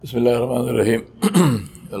بسم الله الرحمن الرحيم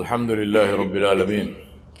الحمد لله رب العالمين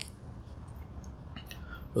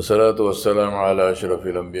والصلاة والسلام على أشرف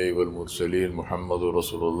الأنبياء والمرسلين محمد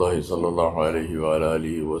رسول الله صلى الله عليه وعلى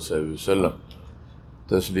آله وصحبه وسلم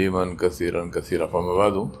تسليما كثيرا كثيرا. فما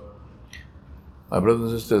بعد, my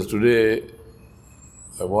brothers and sisters, today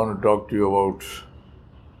I want to talk to you about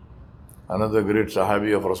another great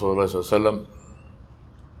Sahabi of Rasulullah sallallahu alaihi wasallam,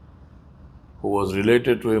 who was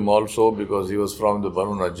related to him also because he was from the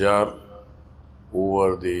Banu Najjar, who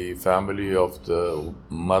were the family of the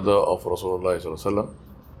mother of Rasulullah sallallahu alaihi wasallam,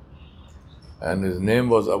 and his name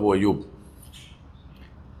was Abu Ayyub.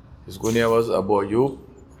 His kunya was Abu Ayyub,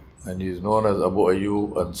 and he is known as Abu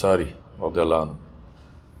Ayyub Ansari radhiyallahu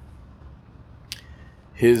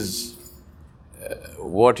anhu.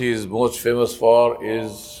 What he is most famous for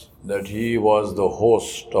is that he was the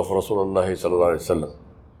host of Rasulullah sallallahu alaihi wasallam.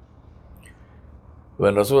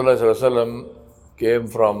 When Rasulullah sallallahu alaihi wasallam came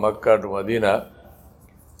from Makkah to Medina,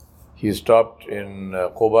 he stopped in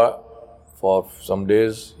Quba for some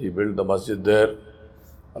days. He built the masjid there.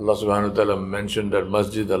 Allah subhanahu wa ta'ala mentioned that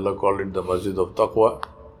masjid, Allah called it the Masjid of Taqwa.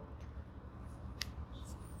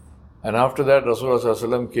 And after that, Rasulullah sallallahu alaihi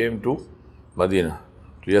wasallam came to Medina,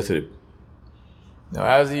 to Yathrib. Now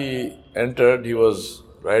as he entered, he was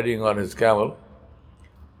riding on his camel,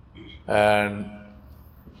 and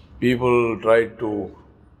everyone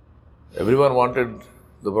wanted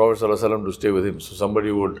the Prophet ﷺ to stay with him. So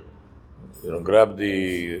somebody would, grab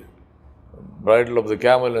the bridle of the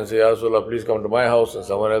camel and say, Ya Rasulullah, please come to my house. And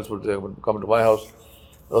someone else would say, come to my house.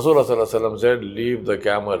 Rasulullah ﷺ said, leave the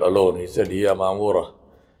camel alone. He said, Hiya ma'mura.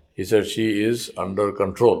 He said, she is under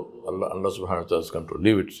control. Allah subhanahu wa ta'ala's control.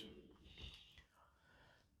 Leave it.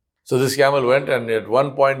 So this camel went, and at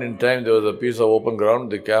one point in time there was a piece of open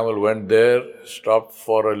ground. The camel went there, stopped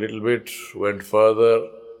for a little bit, went further,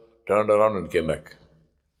 turned around and came back.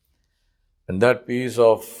 And that piece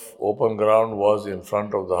of open ground was in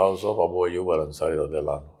front of the house of Abu Ayyub al-Ansari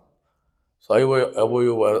radhiyallahu anhu. So Abu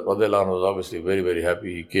Ayyub radhiyallahu anhu was obviously very, very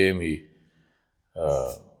happy. He came, he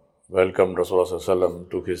welcomed Rasulullah sallallahu alaihi wasallam,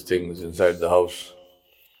 took his things inside the house.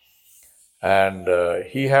 And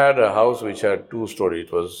he had a house which had two-story.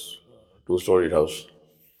 It was a two-storied house.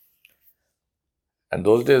 And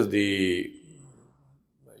those days, the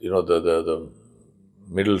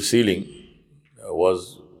middle ceiling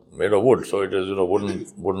was made of wood. So it is,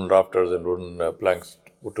 wooden rafters and wooden planks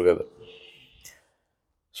put together.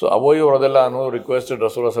 So Abu Ayyub radhiyallahu anhu requested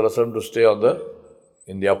Rasulullah sallallahu alaihi wasallam to stay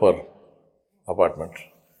in the upper apartment.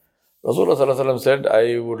 Rasulullah sallallahu alaihi wasallam said,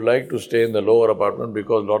 I would like to stay in the lower apartment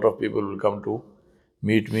because a lot of people will come to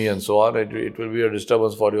meet me and so on. It will be a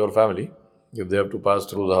disturbance for your family if they have to pass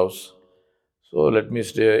through the house. So let me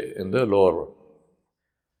stay in the lower one.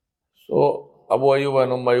 So Abu Ayyub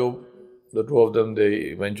and Ayyub, the two of them, they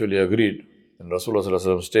eventually agreed, and Rasulullah sallallahu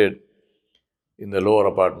alaihi wasallam stayed in the lower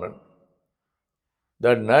apartment.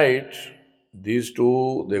 That night, these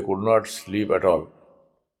two, they could not sleep at all,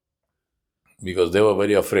 because they were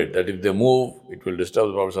very afraid that if they move, it will disturb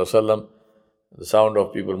the Prophet sallallahu alaihi wasallam, the sound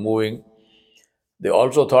of people moving. They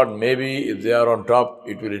also thought maybe if they are on top,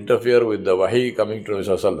 it will interfere with the wahi coming to the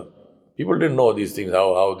Prophet sallallahu alaihi wasallam. People didn't know these things,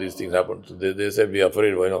 how these things happen. So they said, we are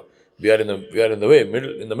afraid, we are in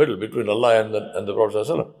the middle between Allah and the Prophet sallallahu alaihi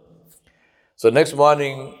wasallam. So next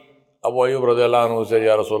morning, Abu Ayyub radhiyallahu anhu said,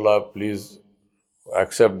 Ya Rasulullah, please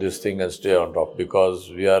accept this thing and stay on top,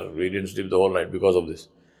 because we didn't sleep the whole night because of this.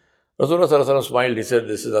 Rasulullah sallallahu alaihi wasallam smiled. He said,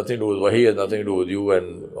 this has nothing to do with wahi, has nothing to do with you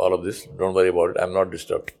and all of this. Don't worry about it. I'm not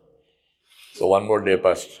disturbed. So one more day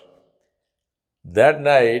passed. That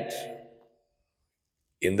night,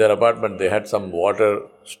 in their apartment, they had some water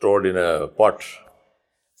stored in a pot.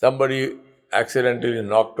 Somebody accidentally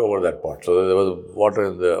knocked over that pot. So there was water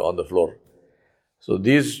on the floor. So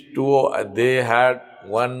these two, they had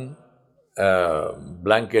one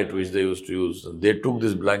blanket which they used to use. They took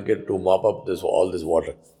this blanket to mop up all this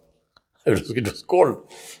water. It was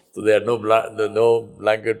cold. So they had no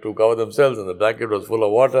blanket to cover themselves, and the blanket was full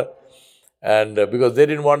of water. And because they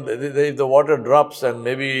didn't want, if the water drops, and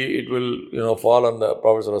maybe it will, fall on the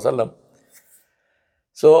Prophet sallallahu alaihi wasallam.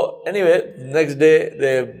 So anyway, next day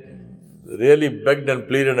they really begged and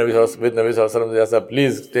pleaded with Nabi sallallahu alaihi wasallam. They said,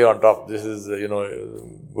 please stay on top. This is,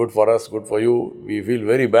 good for us, good for you. We feel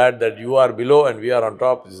very bad that you are below and we are on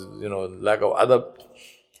top. This is, lack of adab.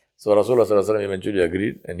 So Rasulullah sallallahu alaihi wasallam eventually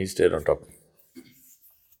agreed, and he stayed on top.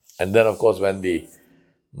 And then, of course, when the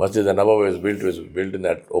Masjid al-Nabawi was built in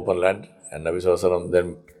that open land, and Nabi sallallahu alaihi wasallam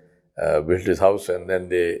then built his house, and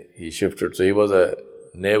then he shifted. So he was a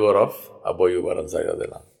neighbor of Abu Ayyub al-Ansari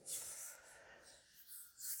radhiyallahu anhu.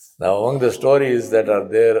 Now, among the stories that are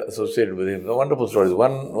there associated with him, the wonderful stories.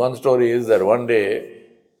 One story is that one day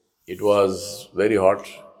it was very hot,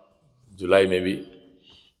 July maybe,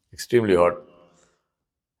 extremely hot.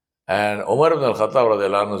 And Umar ibn al-Khattab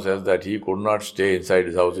radiallahu anhu says that he could not stay inside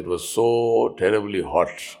his house. It was so terribly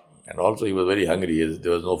hot. And also he was very hungry.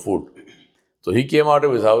 There was no food. So he came out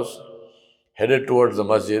of his house, headed towards the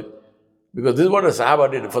masjid. Because this is what the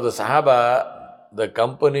Sahaba did. For the Sahaba, the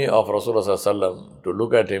company of Rasulullah sallallahu to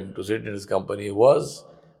look at him, to sit in his company was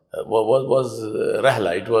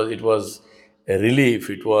rahla. It was a relief.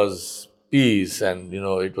 It was peace, and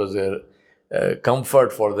it was a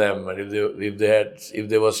comfort for them. And if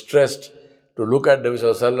they were stressed, to look at Nabi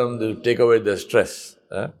sallallahu alaihi wasallam, they would take away their stress.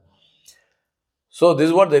 So this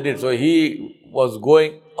is what they did. So he was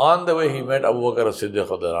going. On the way, he met Abu Bakr as-Siddiq.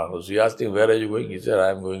 So he asked him, "Where are you going?" He said, "I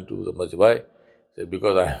am going to the masjid." Why? He said,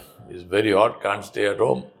 "Because it's very hot, can't stay at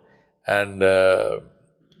home. And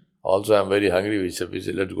also I am very hungry." We said,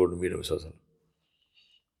 "Let's go to meet Nabi sallallahu alaihi wasallam."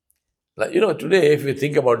 Like, today, if we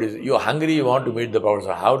think about this, you're hungry, you want to meet the Prophet.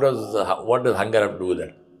 So what does hunger have to do with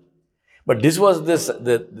that? But this was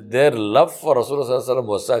their love for Rasulullah sallallahu alaihi wasallam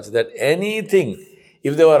was such that anything,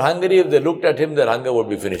 if they were hungry, if they looked at him, their hunger would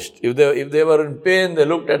be finished. If they were in pain, they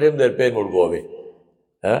looked at him, their pain would go away.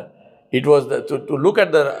 It was to look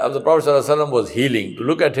at the Prophet sallallahu alaihi wasallam was healing. To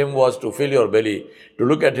look at him was to fill your belly. To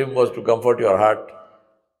look at him was to comfort your heart.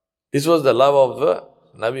 This was the love of the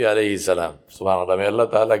Nabi alayhi salam. Subhanallah. May Allah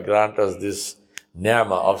Ta'ala grant us this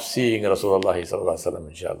ni'mah of seeing Rasulullah sallallahu alaihi wasallam,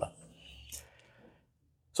 inshallah.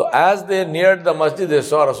 So as they neared the masjid, they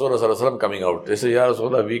saw Rasulullah sallallahu alaihi wasallam coming out. They said, "Ya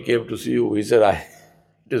Rasulullah, we came to see you." He said,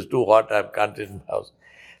 "It is too hot, I can't sit in the house."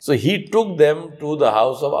 So he took them to the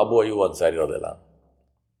house of Abu Ayyub Ansari radiallahu anhu.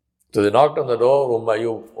 So they knocked on the door.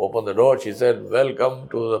 Ayyub opened the door. She said, "Welcome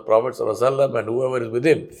to the Prophet sallallahu alaihi wasallam and whoever is with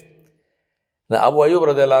him." Now Abu Ayyub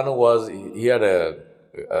radiallahu anhu he had a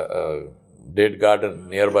date garden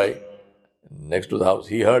nearby, next to the house.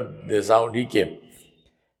 He heard the sound, he came.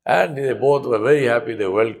 And they both were very happy. They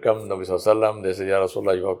welcomed Nabi sallallahu alaihi wasallam. They said, "Ya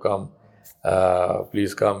Rasulullah, you have come.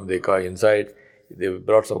 Please come." They came inside. They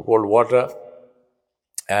brought some cold water.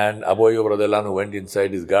 And Abu Ayyub radiallahu anhu went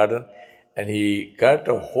inside his garden and he cut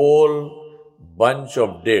a whole bunch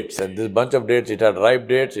of dates. And this bunch of dates, it had ripe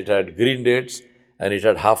dates, it had green dates, and it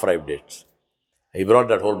had half-ripe dates. He brought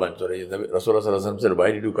that whole bunch. So Rasulullah sallallahu alaihi wasallam said,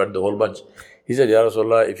 "Why did you cut the whole bunch?" He said, "Ya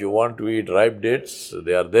Rasulullah, if you want to eat ripe dates,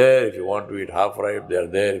 they are there. If you want to eat half-ripe, they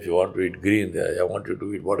are there. If you want to eat green, I want you to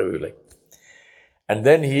eat whatever you like." And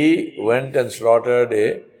then he went and slaughtered a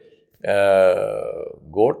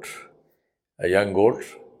goat, a young goat,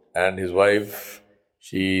 and his wife,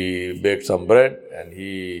 she baked some bread and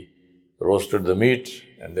he roasted the meat,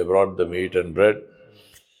 and they brought the meat and bread.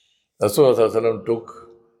 Rasulullah sallallahu alaihi wasallam took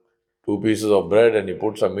 2 pieces of bread and he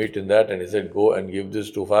put some meat in that and he said, "Go and give this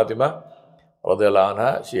to Fatima radiallahu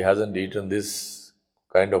anha. She hasn't eaten this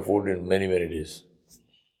kind of food in many, many days."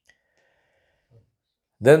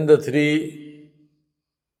 Then the 3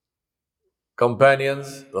 companions,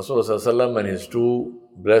 Rasulullah sallallahu alaihi wasallam and his 2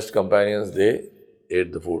 blessed companions, they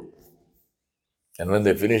ate the food. And when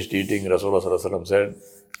they finished eating, Rasulullah sallallahu alaihi wasallam said,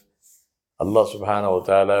 "Allah subhanahu wa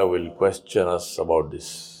ta'ala will question us about this."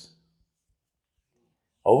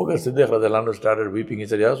 Abu Bakr Siddiq radiallahu anhu started weeping. He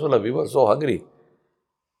said, "Ya Rasulullah, we were so hungry.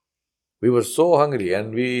 We were so hungry and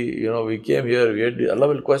we came here. Allah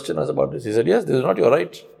will question us about this." He said, "Yes, this is not your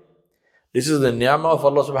right. This is the ni'mah of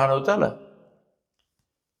Allah subhanahu wa ta'ala."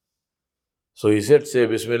 So he said, "Say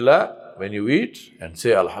Bismillah when you eat and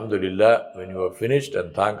say Alhamdulillah when you have finished and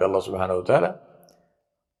thank Allah subhanahu wa ta'ala,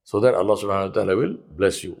 so that Allah subhanahu wa ta'ala will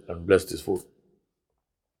bless you and bless this food."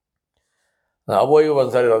 Now Abu Ayyub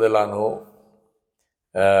Ansari radiallahu anhu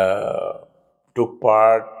took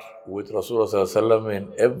part with Rasulullah sallallahu alaihi wasallam in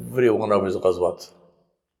every one of his ghazwat.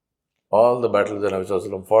 All the battles that Nabi sallallahu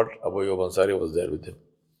alaihi wasallam fought, Abu Ayyub Ansari was there with him.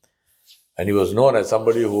 And he was known as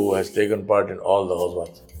somebody who has taken part in all the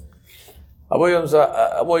ghazwat. Abu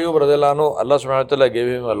Ayyub radiallahu anhu, Allah subhanahu wa ta'ala gave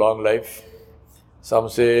him a long life. Some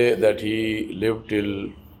say that he lived till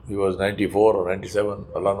he was 94 or 97,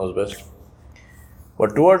 Allah knows best.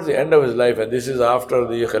 But towards the end of his life, and this is after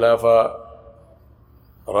the Khilafah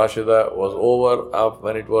Rashida was over,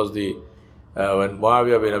 when it was when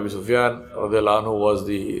Muawiyah bin Abi Sufyan radiallahu anhu was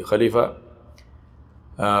the Khalifa.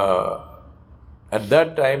 At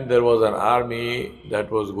that time there was an army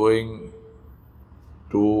that was going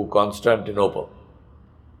to Constantinople.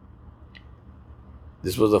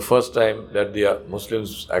 This was the first time that the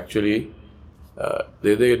Muslims actually,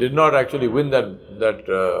 they did not actually win that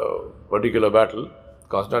particular battle.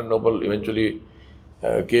 Constantinople eventually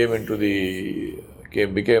became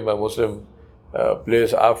a Muslim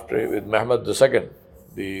place after with Mehmed II,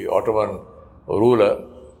 the Ottoman ruler,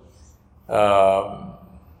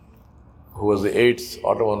 who was the 8th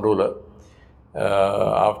Ottoman ruler,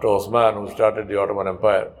 after Osman, who started the Ottoman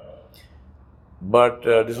Empire. But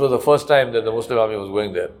this was the first time that the Muslim army was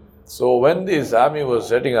going there. So when this army was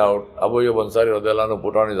setting out, Abu Ayyub Ansari radiallahu anhu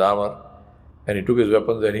put on his armor and he took his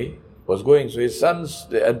weapons and he was going. So his sons,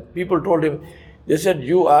 and people told him, they said,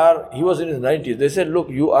 he was in his 90s. They said, look,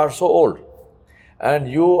 you are so old and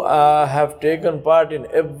you have taken part in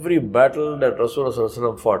every battle that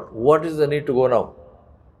Rasulullah fought. What is the need to go now?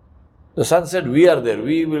 The son said, we are there.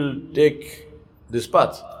 We will take this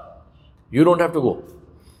path. You don't have to go.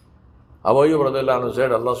 Abu Ayyub radiallahu anhu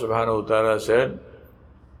said, Allah subhanahu wa ta'ala said,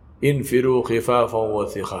 Infiru khifafan wa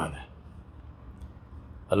thiqala.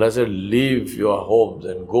 Allah said, leave your homes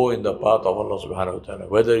and go in the path of Allah subhanahu wa ta'ala,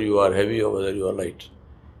 whether you are heavy or whether you are light.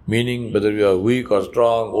 Meaning, whether you are weak or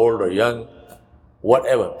strong, old or young,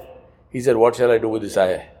 whatever. He said, what shall I do with this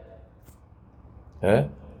ayah?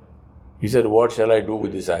 He said, what shall I do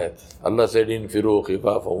with this ayat? Allah said, Infiru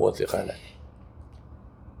khifafan wa thiqala.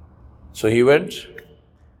 So he went,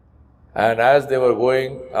 and as they were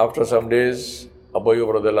going, after some days, Abu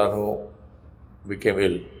Ayyub radiallahu anhu became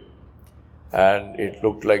ill. And it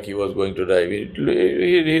looked like he was going to die. He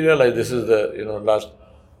realized this is the last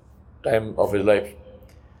time of his life.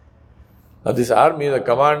 Now this army, the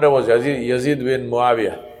commander was Yazid bin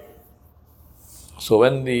Muawiyah. So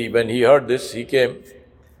when he heard this, he came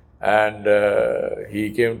and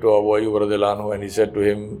he came to Abu Ayyub radiallahu anhu and he said to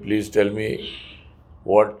him, please tell me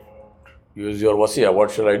what is your wasiyah,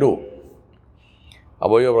 what shall I do?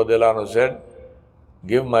 Abu Ayyub radiallahu anhu said,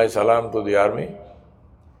 give my salam to the army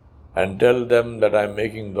and tell them that I am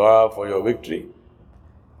making dua for your victory.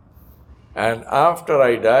 And after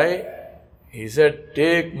I die, he said,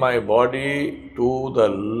 take my body to the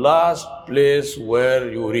last place where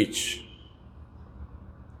you reach.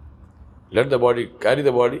 Carry the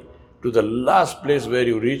body to the last place where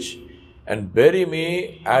you reach and bury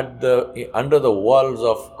me under the walls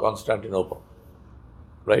of Constantinople.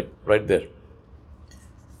 Right there.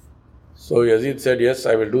 So Yazid said, yes,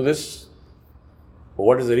 I will do this. But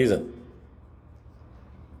what is the reason?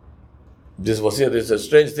 This wasiyah is a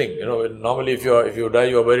strange thing. Normally if you die,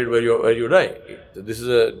 you are buried where you die. This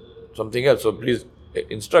is something else. So please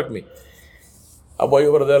instruct me. Abu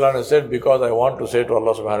Ayyub radiallahu anhu said, because I want to say to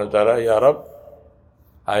Allah subhanahu wa ta'ala, Ya Rab,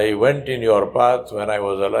 I went in your path when I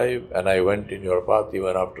was alive and I went in your path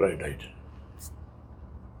even after I died.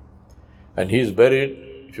 And he is buried.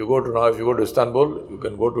 If you go to Istanbul, you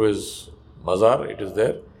can go to his mazar, it is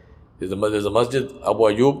there. There's a masjid, Abu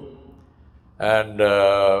Ayyub, and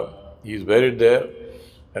he is buried there.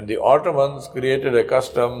 And the Ottomans created a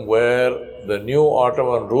custom where the new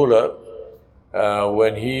Ottoman ruler,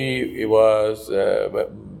 when he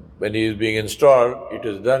is being installed, it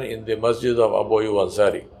is done in the masjid of Abu Ayyub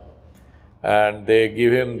Ansari. And they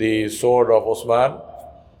give him the sword of Osman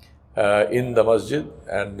in the masjid,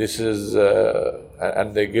 and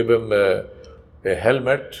and they give him a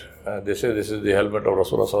helmet. They say this is the helmet of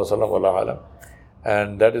Rasulullah sallallahu alaihi wasallam,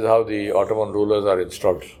 and that is how the Ottoman rulers are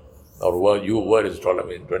installed, or were installed. I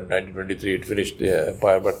mean, in 1923 it finished the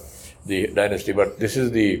empire, but the dynasty. But this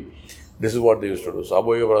is what they used to do. So Abu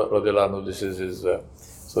Ayyub radiallahu anhu, this is his.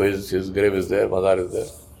 So his grave is there, mazar is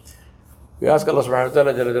there. We ask Allah subhanahu wa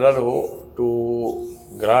ta'ala Jalla Jalaluhu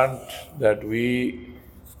to grant that we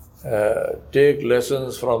take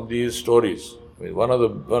lessons from these stories. I mean, one of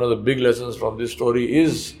the big lessons from this story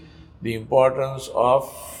is the importance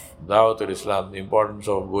of Dawat al-Islam, the importance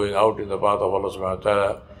of going out in the path of Allah subhanahu wa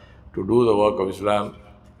ta'ala to do the work of Islam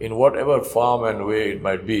in whatever form and way it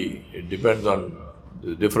might be. It depends on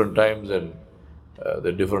the different times and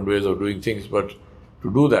the different ways of doing things, but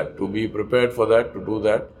to do that, to be prepared for that, to do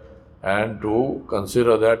that, and to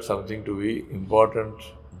consider that something to be important,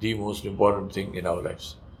 the most important thing in our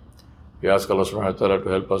lives. We ask Allah subhanahu wa ta'ala to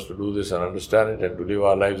help us to do this and understand it and to live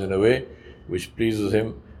our lives in a way which pleases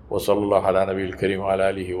Him. Wa sallallahu ala nabiyil kareem wa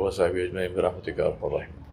ala alihi wa sahbihi ajma'in bi rahmatika ya arhamar rahimin.